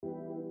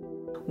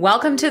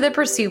Welcome to the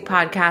Pursuit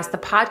Podcast, the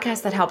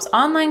podcast that helps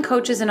online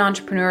coaches and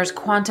entrepreneurs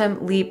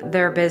quantum leap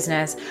their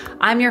business.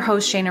 I'm your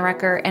host, Shana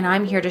Recker, and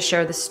I'm here to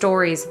share the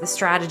stories, the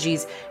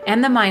strategies,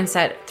 and the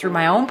mindset through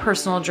my own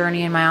personal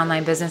journey in my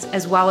online business,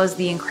 as well as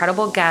the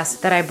incredible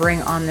guests that I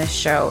bring on this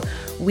show.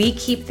 We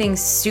keep things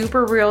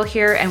super real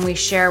here, and we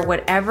share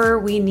whatever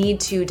we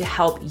need to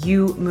help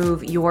you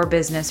move your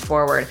business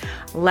forward.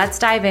 Let's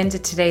dive into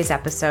today's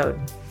episode.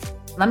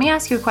 Let me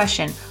ask you a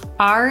question.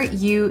 Are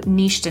you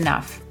niched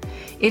enough?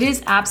 It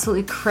is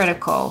absolutely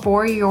critical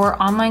for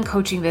your online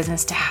coaching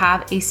business to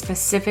have a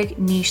specific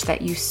niche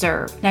that you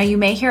serve. Now, you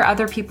may hear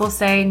other people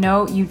say,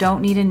 no, you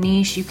don't need a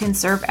niche. You can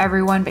serve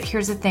everyone. But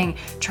here's the thing,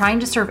 trying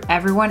to serve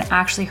everyone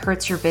actually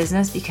hurts your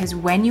business because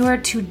when you are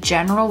too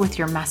general with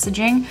your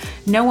messaging,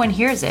 no one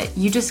hears it.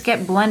 You just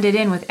get blended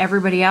in with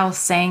everybody else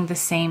saying the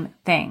same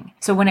thing.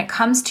 So when it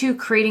comes to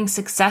creating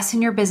success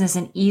in your business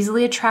and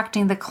easily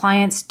attracting the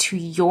clients to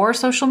your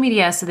social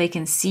media so they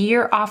can see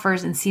your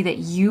offers and see that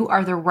you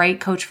are the right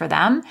coach for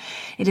them,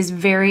 it is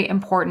very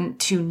important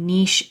to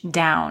niche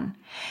down.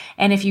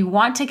 And if you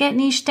want to get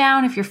niche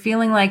down, if you're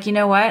feeling like, you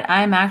know what,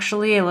 I'm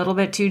actually a little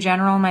bit too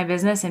general in my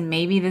business and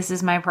maybe this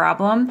is my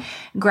problem,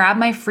 grab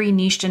my free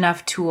Niched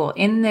Enough tool.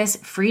 In this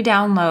free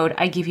download,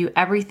 I give you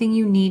everything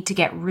you need to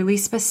get really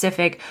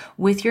specific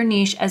with your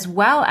niche as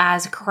well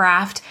as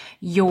craft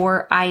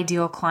your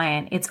ideal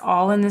client. It's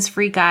all in this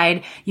free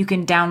guide. You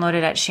can download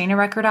it at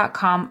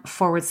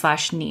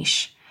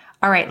shanarecker.com/niche.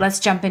 All right, let's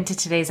jump into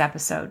today's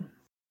episode.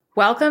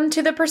 Welcome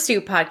to the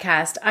Pursuit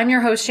Podcast. I'm your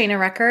host, Shana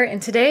Recker,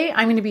 and today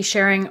I'm going to be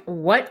sharing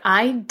what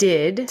I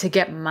did to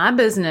get my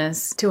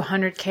business to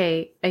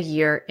 100K a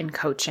year in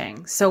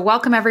coaching. So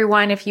welcome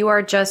everyone. If you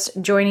are just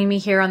joining me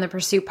here on the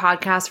Pursuit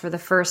Podcast for the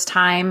first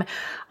time,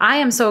 I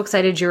am so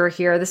excited you're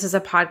here. This is a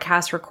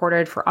podcast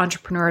recorded for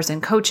entrepreneurs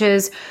and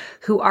coaches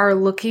who are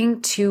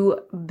looking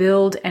to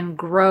build and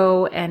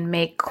grow and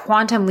make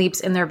quantum leaps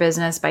in their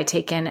business by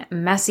taking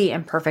messy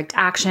and perfect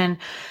action.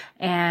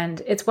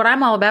 And it's what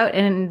I'm all about.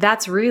 And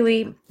that's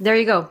really, there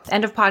you go.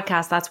 End of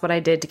podcast. That's what I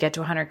did to get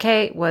to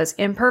 100K was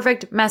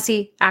imperfect,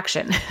 messy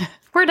action.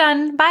 We're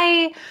done.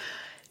 Bye.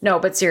 No,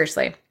 but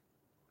seriously,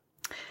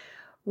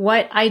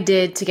 what I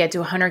did to get to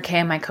 100K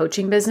in my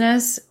coaching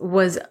business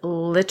was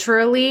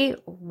literally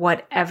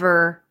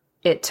whatever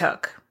it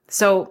took.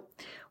 So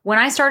when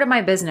I started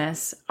my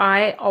business,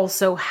 I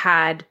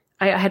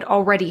had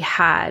already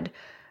had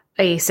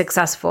a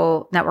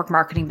successful network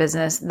marketing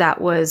business that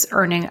was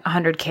earning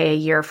 100K a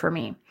year for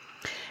me.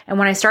 And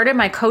when I started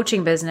my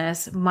coaching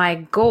business,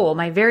 my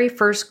very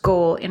first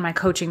goal in my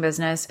coaching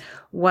business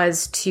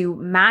was to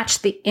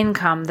match the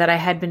income that I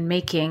had been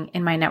making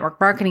in my network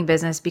marketing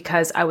business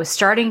because I was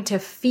starting to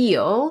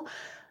feel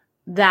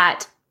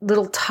that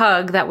little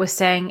tug that was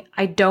saying,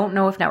 I don't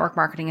know if network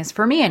marketing is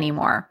for me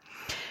anymore.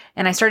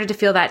 And I started to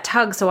feel that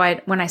tug. So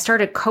when I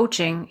started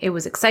coaching, it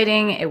was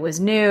exciting. It was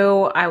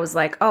new. I was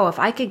like, oh, if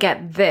I could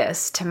get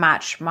this to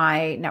match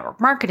my network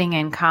marketing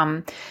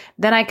income,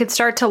 then I could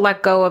start to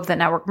let go of the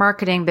network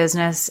marketing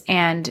business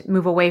and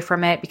move away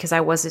from it because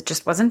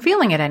just wasn't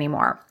feeling it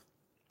anymore.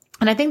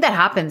 And I think that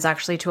happens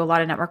actually to a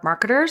lot of network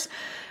marketers.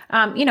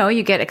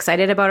 You get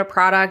excited about a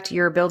product,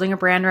 you're building a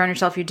brand around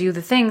yourself, you do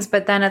the things,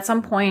 but then at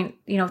some point,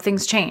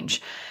 things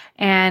change.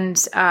 And,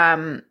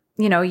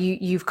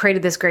 you've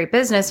created this great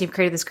business, you've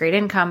created this great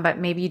income, but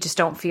maybe you just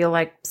don't feel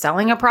like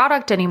selling a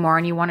product anymore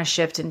and you want to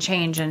shift and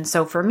change. And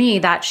so for me,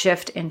 that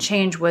shift and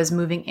change was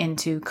moving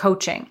into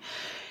coaching.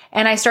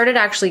 And I started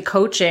actually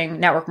coaching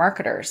network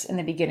marketers in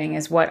the beginning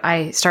is what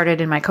I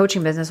started in my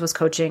coaching business was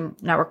coaching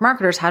network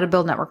marketers how to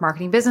build network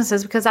marketing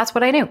businesses because that's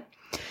what I knew.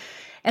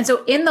 And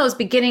so in those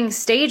beginning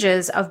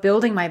stages of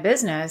building my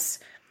business,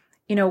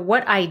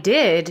 what I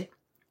did,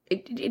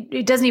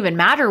 it doesn't even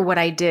matter what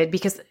I did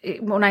because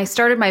when I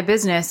started my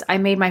business, I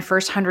made my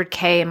first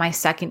 100K in my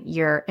second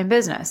year in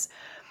business.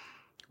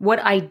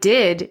 What I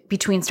did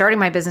between starting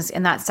my business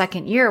in that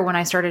second year when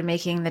I started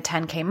making the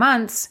 10K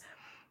months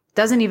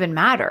doesn't even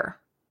matter.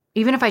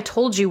 Even if I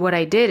told you what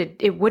I did,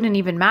 it wouldn't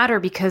even matter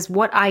because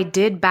what I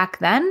did back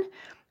then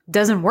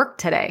doesn't work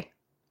today.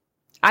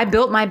 I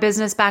built my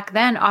business back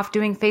then off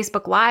doing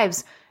Facebook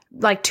Lives,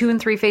 like 2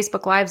 and 3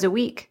 Facebook Lives a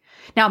week.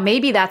 Now,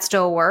 maybe that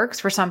still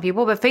works for some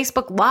people, but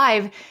Facebook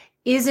Live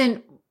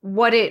isn't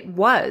what it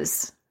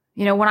was.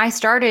 When I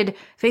started,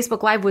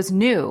 Facebook Live was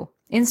new.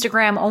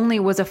 Instagram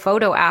only was a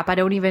photo app. I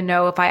don't even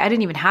know I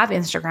didn't even have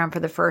Instagram for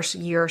the first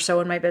year or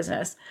so in my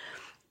business.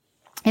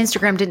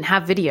 Instagram didn't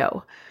have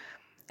video.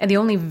 And the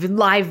only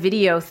live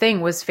video thing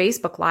was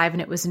Facebook Live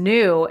and it was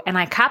new and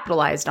I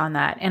capitalized on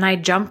that and I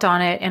jumped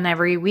on it and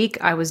every week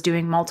I was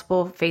doing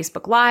multiple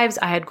Facebook Lives.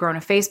 I had grown a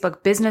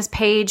Facebook business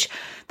page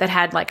that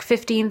had like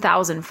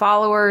 15,000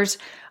 followers.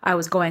 I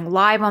was going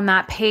live on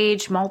that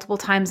page multiple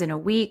times in a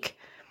week.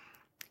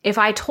 If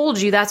I told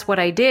you that's what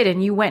I did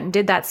and you went and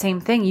did that same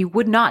thing, you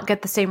would not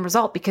get the same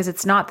result because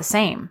it's not the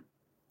same.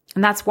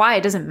 And that's why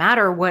it doesn't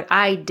matter what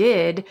I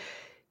did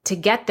to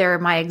get there,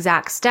 my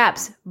exact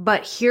steps.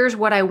 But here's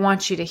what I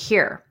want you to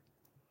hear.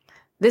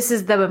 This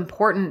is the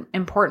important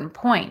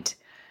point.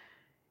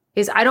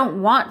 is I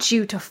don't want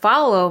you to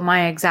follow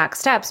my exact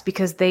steps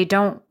because they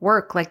don't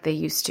work like they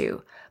used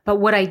to. But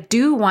what I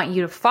do want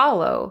you to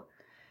follow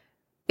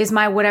is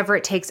my whatever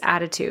it takes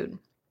attitude.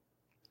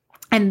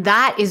 And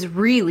that is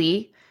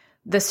really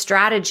the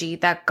strategy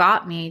that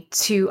got me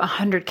to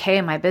 100K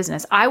in my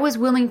business. I was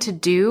willing to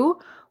do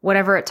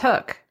whatever it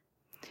took.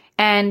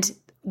 And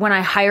when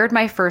I hired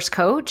my first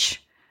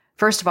coach,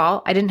 first of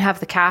all, I didn't have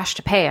the cash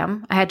to pay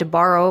him. I had to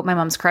borrow my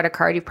mom's credit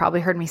card. You've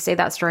probably heard me say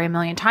that story a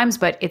million times,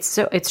 but it's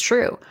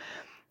true.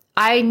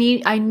 I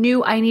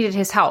knew I needed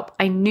his help.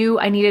 I knew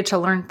I needed to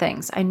learn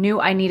things. I knew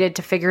I needed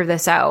to figure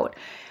this out.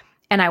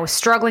 And I was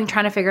struggling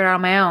trying to figure it out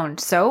on my own.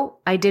 So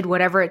I did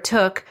whatever it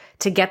took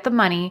to get the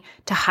money,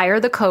 to hire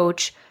the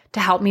coach, to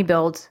help me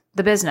build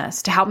the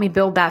business, to help me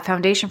build that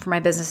foundation for my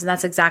business. And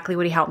that's exactly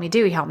what he helped me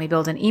do. He helped me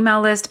build an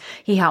email list.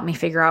 He helped me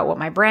figure out what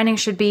my branding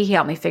should be. He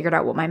helped me figure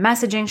out what my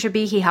messaging should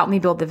be. He helped me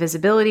build the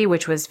visibility,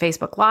 which was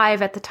Facebook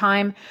Live at the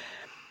time.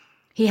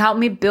 He helped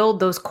me build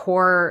those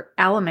core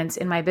elements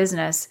in my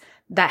business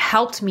that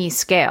helped me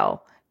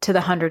scale to the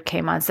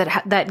 100K months,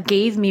 that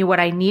gave me what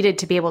I needed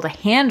to be able to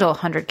handle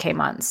 100K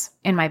months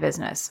in my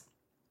business.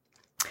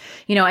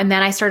 And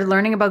then I started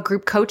learning about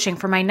group coaching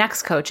for my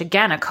next coach.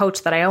 Again, a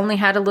coach that I only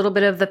had a little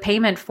bit of the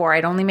payment for.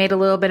 I'd only made a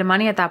little bit of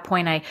money at that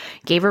point. I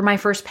gave her my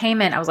first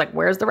payment. I was like,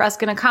 where's the rest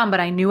going to come?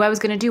 But I knew I was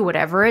going to do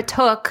whatever it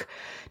took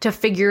to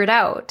figure it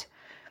out.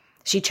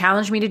 She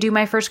challenged me to do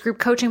my first group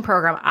coaching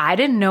program. I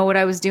didn't know what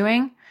I was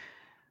doing,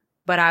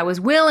 but I was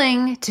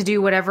willing to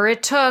do whatever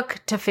it took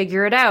to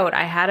figure it out.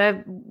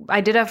 I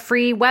did a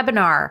free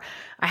webinar.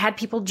 I had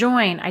people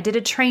join. I did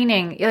a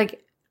training.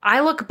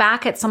 I look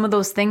back at some of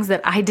those things that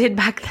I did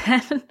back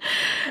then,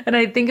 and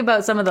I think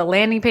about some of the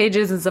landing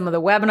pages and some of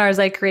the webinars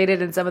I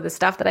created and some of the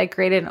stuff that I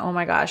created. And oh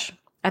my gosh,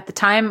 at the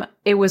time,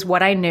 it was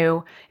what I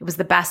knew. It was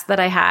the best that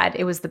I had.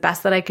 It was the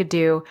best that I could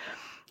do.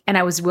 And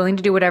I was willing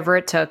to do whatever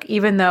it took,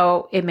 even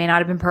though it may not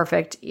have been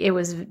perfect. It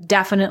was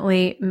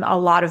definitely a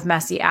lot of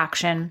messy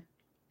action.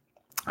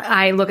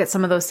 I look at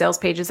some of those sales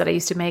pages that I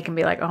used to make and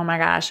be like, oh my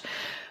gosh,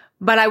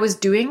 but I was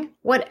doing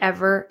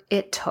whatever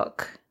it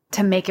took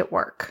to make it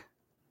work.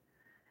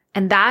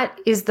 And that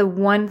is the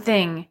one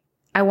thing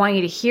I want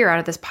you to hear out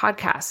of this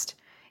podcast,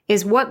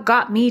 is what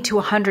got me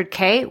to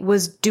 100K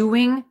was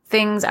doing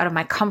things out of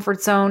my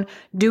comfort zone,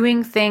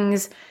 doing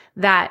things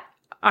that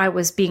I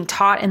was being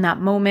taught in that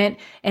moment,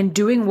 and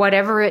doing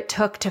whatever it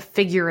took to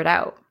figure it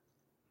out.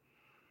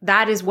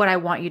 That is what I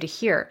want you to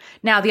hear.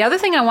 Now, the other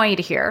thing I want you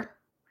to hear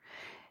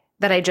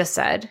that I just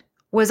said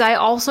was I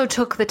also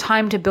took the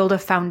time to build a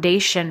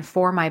foundation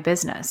for my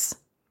business.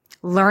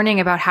 Learning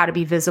about how to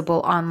be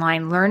visible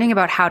online, learning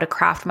about how to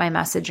craft my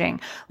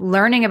messaging,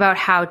 learning about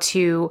how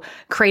to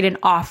create an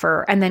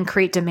offer and then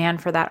create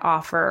demand for that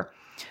offer.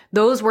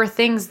 Those were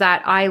things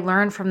that I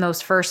learned from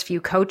those first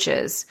few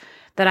coaches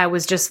that I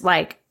was just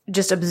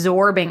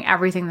absorbing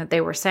everything that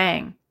they were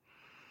saying.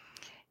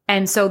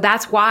 And so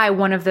that's why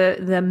one of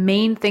the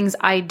main things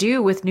I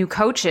do with new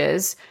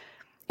coaches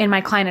in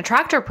my Client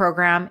Attractor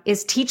program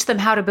is teach them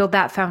how to build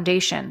that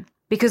foundation,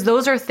 because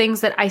those are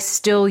things that I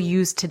still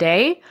use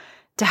today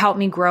to help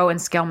me grow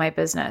and scale my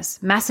business.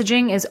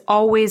 Messaging is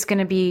always going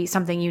to be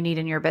something you need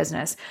in your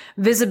business.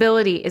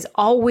 Visibility is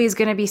always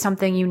going to be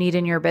something you need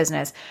in your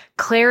business.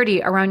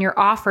 Clarity around your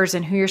offers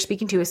and who you're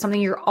speaking to is something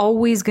you're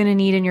always going to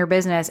need in your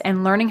business.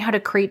 And learning how to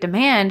create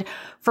demand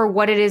for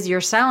what it is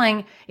you're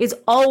selling is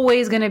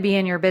always going to be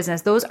in your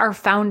business. Those are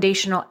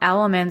foundational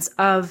elements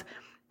of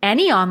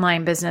any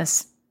online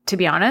business, to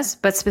be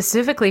honest, but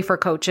specifically for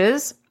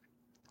coaches.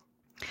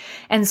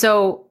 And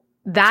so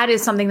that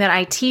is something that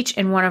I teach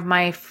in one of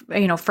my,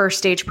 first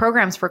stage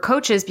programs for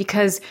coaches,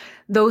 because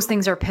those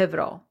things are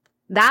pivotal.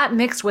 That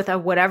mixed with a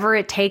whatever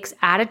it takes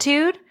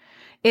attitude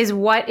is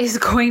what is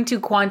going to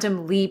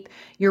quantum leap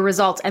your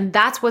results. And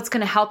that's what's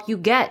going to help you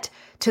get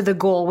to the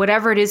goal,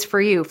 whatever it is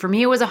for you. For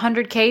me, it was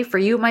 100K. For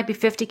you, it might be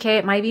 50K.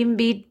 It might even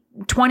be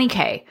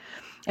 20K.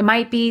 It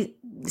might be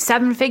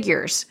 7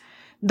 figures.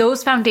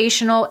 Those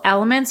foundational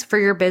elements for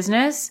your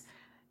business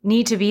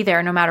need to be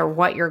there no matter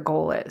what your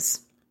goal is.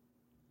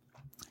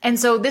 And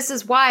so this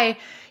is why,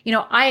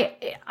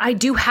 I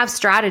do have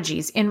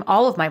strategies in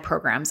all of my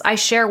programs. I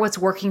share what's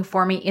working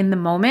for me in the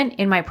moment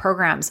in my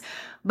programs.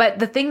 But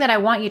the thing that I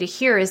want you to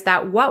hear is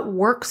that what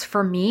works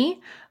for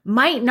me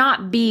might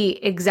not be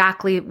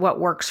exactly what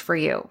works for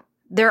you.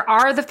 There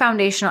are the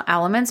foundational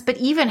elements, but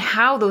even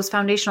how those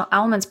foundational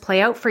elements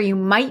play out for you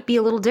might be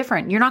a little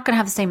different. You're not going to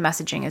have the same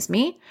messaging as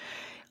me.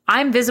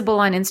 I'm visible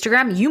on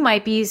Instagram. You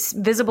might be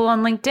visible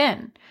on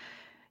LinkedIn.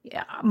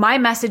 My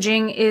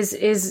messaging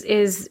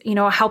is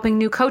helping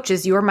new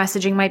coaches. Your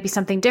messaging might be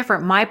something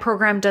different. My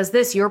program does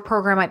this. Your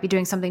program might be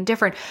doing something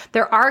different.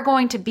 There are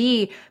going to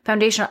be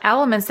foundational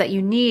elements that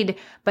you need,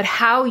 but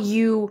how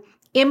you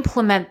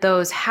implement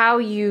those, how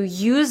you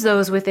use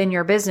those within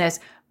your business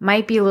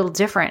might be a little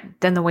different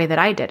than the way that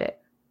I did it.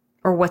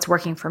 Or what's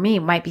working for me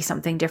might be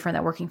something different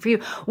than working for you.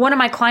 One of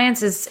my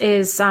clients is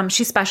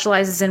she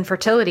specializes in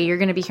fertility. You're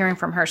going to be hearing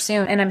from her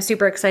soon. And I'm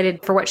super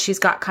excited for what she's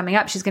got coming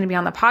up. She's going to be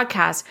on the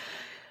podcast.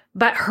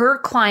 But her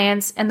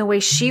clients and the way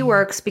she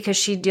works, because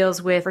she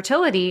deals with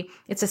fertility,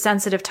 it's a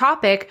sensitive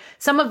topic.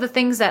 Some of the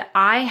things that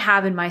I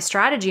have in my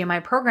strategy and my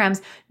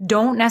programs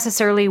don't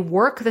necessarily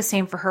work the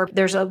same for her.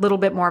 There's a little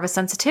bit more of a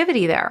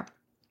sensitivity there.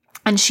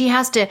 And she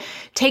has to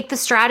take the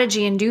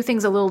strategy and do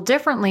things a little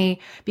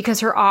differently because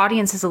her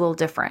audience is a little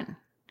different.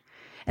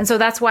 And so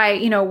that's why,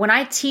 when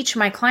I teach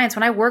my clients,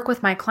 when I work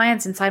with my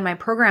clients inside my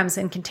programs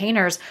and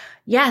containers,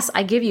 yes,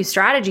 I give you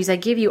strategies. I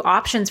give you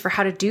options for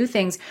how to do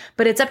things,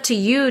 but it's up to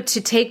you to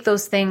take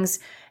those things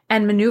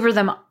and maneuver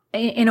them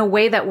in a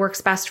way that works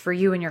best for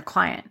you and your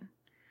client.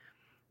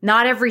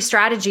 Not every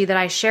strategy that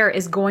I share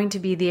is going to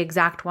be the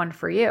exact one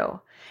for you.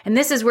 And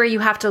this is where you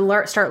have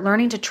to start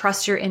learning to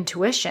trust your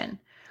intuition.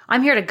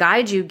 I'm here to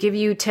guide you, give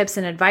you tips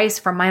and advice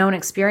from my own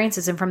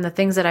experiences and from the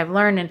things that I've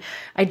learned. And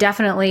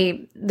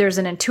there's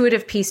an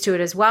intuitive piece to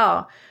it as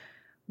well.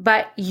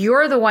 But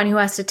you're the one who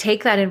has to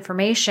take that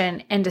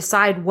information and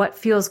decide what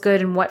feels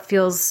good and what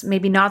feels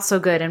maybe not so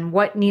good, and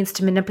what needs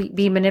to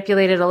be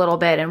manipulated a little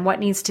bit and what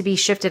needs to be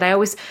shifted. I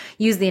always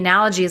use the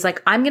analogy is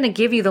like, I'm going to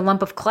give you the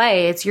lump of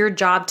clay. It's your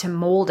job to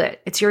mold it.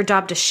 It's your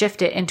job to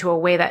shift it into a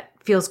way that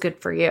feels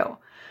good for you.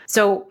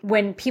 So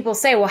when people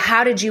say, well,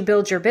 how did you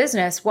build your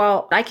business?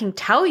 Well, I can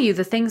tell you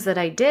the things that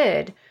I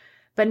did,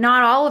 but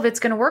not all of it's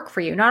going to work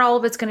for you. Not all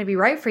of it's going to be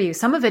right for you.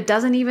 Some of it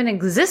doesn't even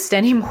exist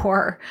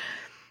anymore.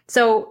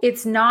 So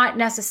it's not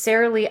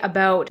necessarily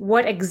about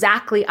what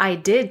exactly I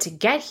did to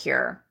get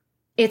here.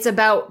 It's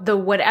about the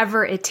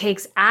whatever it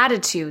takes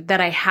attitude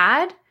that I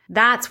had.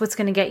 That's what's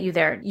going to get you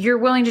there. You're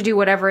willing to do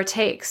whatever it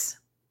takes.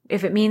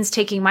 If it means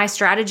taking my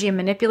strategy and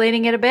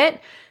manipulating it a bit,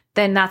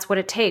 then that's what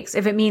it takes.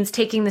 If it means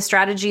taking the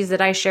strategies that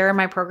I share in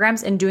my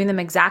programs and doing them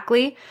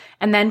exactly,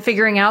 and then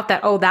figuring out that,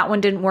 oh, that one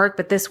didn't work,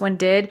 but this one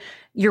did,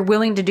 you're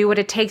willing to do what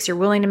it takes. You're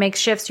willing to make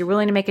shifts. You're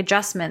willing to make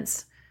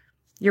adjustments.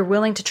 You're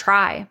willing to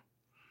try.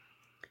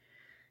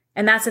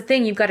 And that's the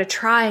thing. You've got to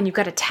try and you've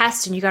got to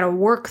test and you've got to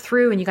work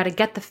through and you've got to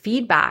get the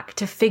feedback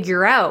to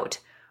figure out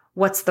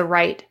what's the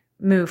right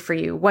move for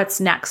you,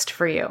 what's next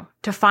for you,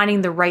 to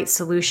finding the right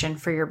solution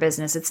for your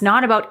business. It's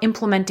not about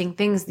implementing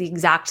things the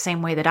exact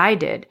same way that I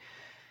did.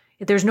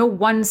 There's no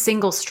one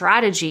single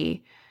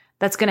strategy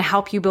that's going to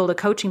help you build a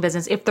coaching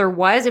business. If there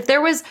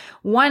was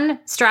one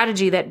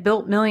strategy that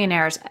built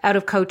millionaires out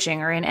of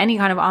coaching or in any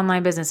kind of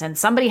online business, and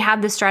somebody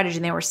had this strategy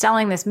and they were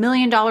selling this $1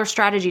 million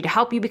strategy to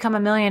help you become a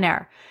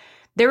millionaire,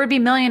 there would be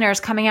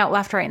millionaires coming out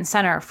left, right, and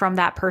center from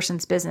that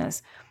person's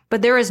business.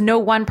 But there is no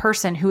one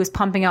person who is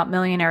pumping out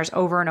millionaires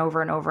over and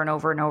over and over and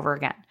over and over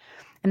again.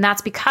 And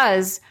that's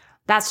because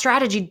that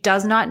strategy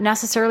does not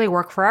necessarily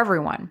work for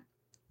everyone.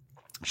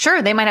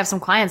 Sure, they might have some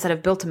clients that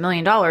have built $1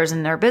 million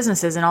in their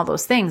businesses and all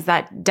those things.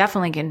 That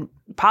definitely can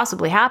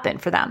possibly happen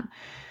for them.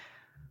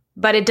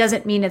 But it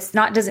doesn't mean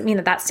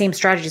that same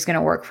strategy is going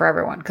to work for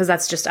everyone, because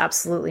that's just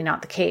absolutely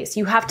not the case.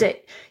 You have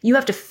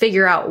to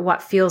figure out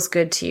what feels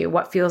good to you,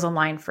 what feels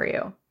aligned for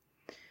you.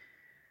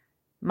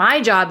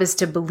 My job is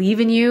to believe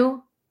in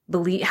you,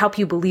 help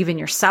you believe in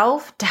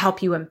yourself, to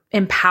help you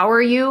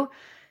empower you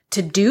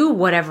to do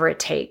whatever it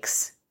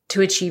takes to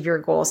achieve your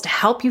goals, to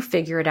help you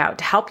figure it out,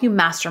 to help you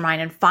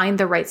mastermind and find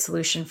the right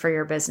solution for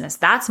your business.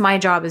 That's my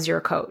job as your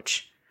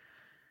coach.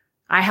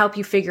 I help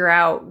you figure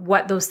out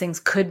what those things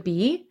could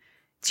be.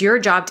 It's your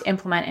job to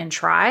implement and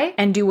try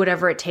and do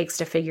whatever it takes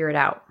to figure it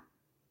out.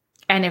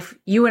 And if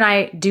you and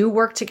I do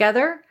work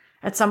together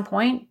at some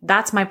point,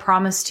 that's my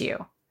promise to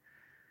you.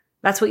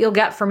 That's what you'll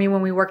get from me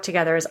when we work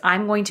together, is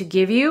I'm going to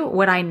give you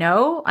what I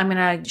know. I'm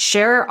going to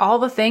share all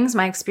the things,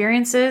 my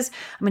experiences.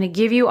 I'm going to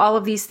give you all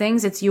of these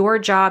things. It's your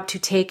job to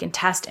take and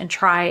test and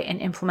try and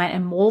implement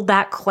and mold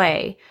that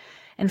clay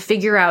and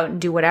figure out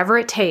and do whatever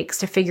it takes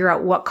to figure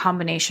out what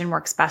combination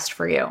works best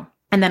for you.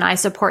 And then I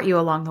support you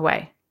along the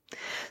way.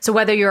 So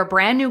whether you're a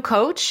brand new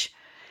coach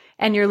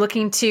and you're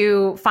looking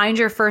to find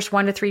your first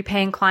 1 to 3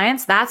 paying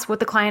clients, that's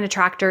what the Client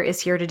Attractor is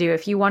here to do.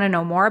 If you want to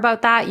know more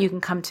about that, you can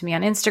come to me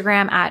on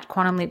Instagram at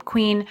Quantum Leap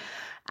Queen.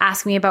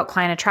 Ask me about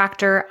Client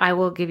Attractor. I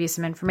will give you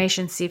some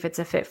information, see if it's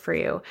a fit for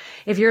you.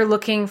 If you're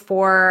looking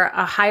for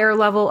a higher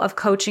level of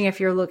coaching, if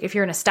you're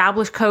an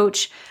established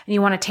coach and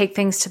you want to take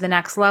things to the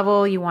next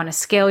level, you want to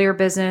scale your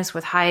business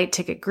with high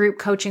ticket group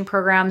coaching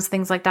programs,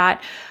 things like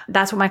that,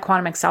 that's what my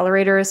Quantum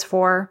Accelerator is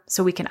for.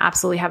 So we can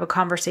absolutely have a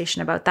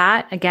conversation about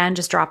that. Again,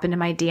 just drop into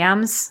my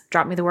DMs,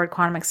 drop me the word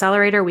Quantum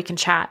Accelerator. We can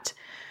chat.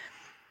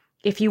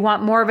 If you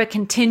want more of a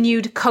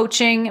continued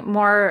coaching,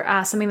 more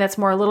something that's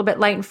more a little bit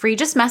light and free,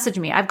 just message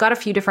me. I've got a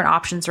few different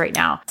options right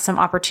now, some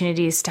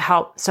opportunities to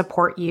help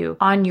support you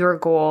on your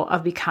goal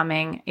of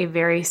becoming a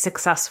very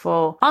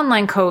successful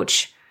online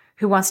coach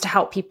who wants to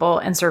help people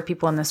and serve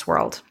people in this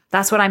world.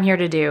 That's what I'm here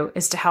to do,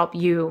 is to help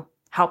you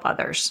help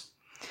others.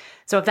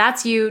 So if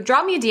that's you,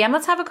 drop me a DM.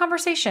 Let's have a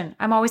conversation.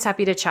 I'm always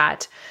happy to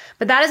chat.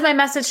 But that is my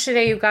message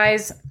today, you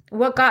guys.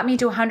 What got me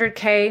to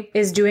 100K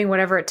is doing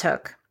whatever it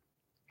took.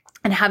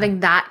 And having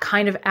that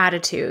kind of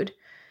attitude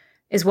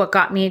is what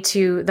got me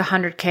to the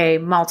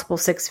 100K, multiple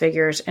 6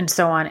 figures, and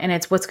so on. And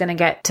it's what's going to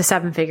get to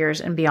 7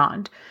 figures and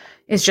beyond.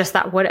 It's just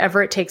that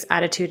whatever it takes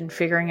attitude and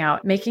figuring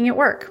out, making it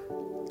work.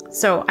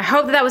 So I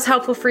hope that was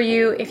helpful for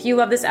you. If you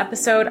love this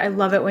episode, I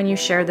love it when you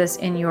share this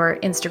in your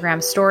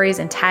Instagram stories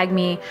and tag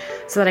me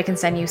so that I can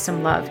send you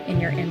some love in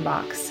your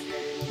inbox.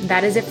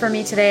 That is it for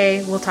me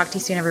today. We'll talk to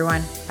you soon,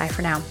 everyone. Bye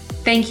for now.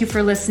 Thank you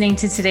for listening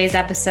to today's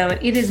episode.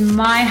 It is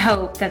my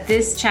hope that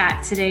this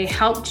chat today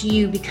helped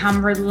you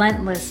become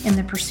relentless in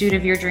the pursuit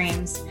of your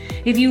dreams.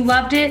 If you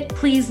loved it,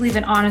 please leave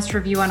an honest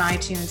review on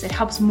iTunes. It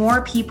helps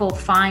more people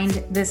find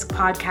this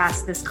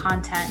podcast, this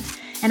content.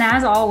 And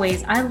as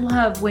always, I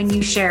love when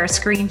you share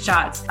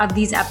screenshots of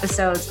these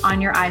episodes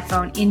on your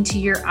iPhone into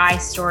your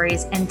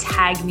iStories and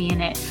tag me in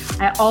it.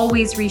 I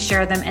always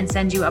reshare them and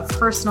send you a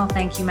personal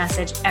thank you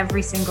message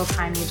every single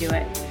time you do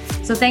it.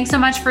 So thanks so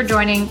much for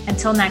joining.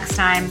 Until next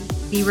time,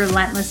 be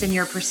relentless in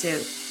your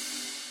pursuit.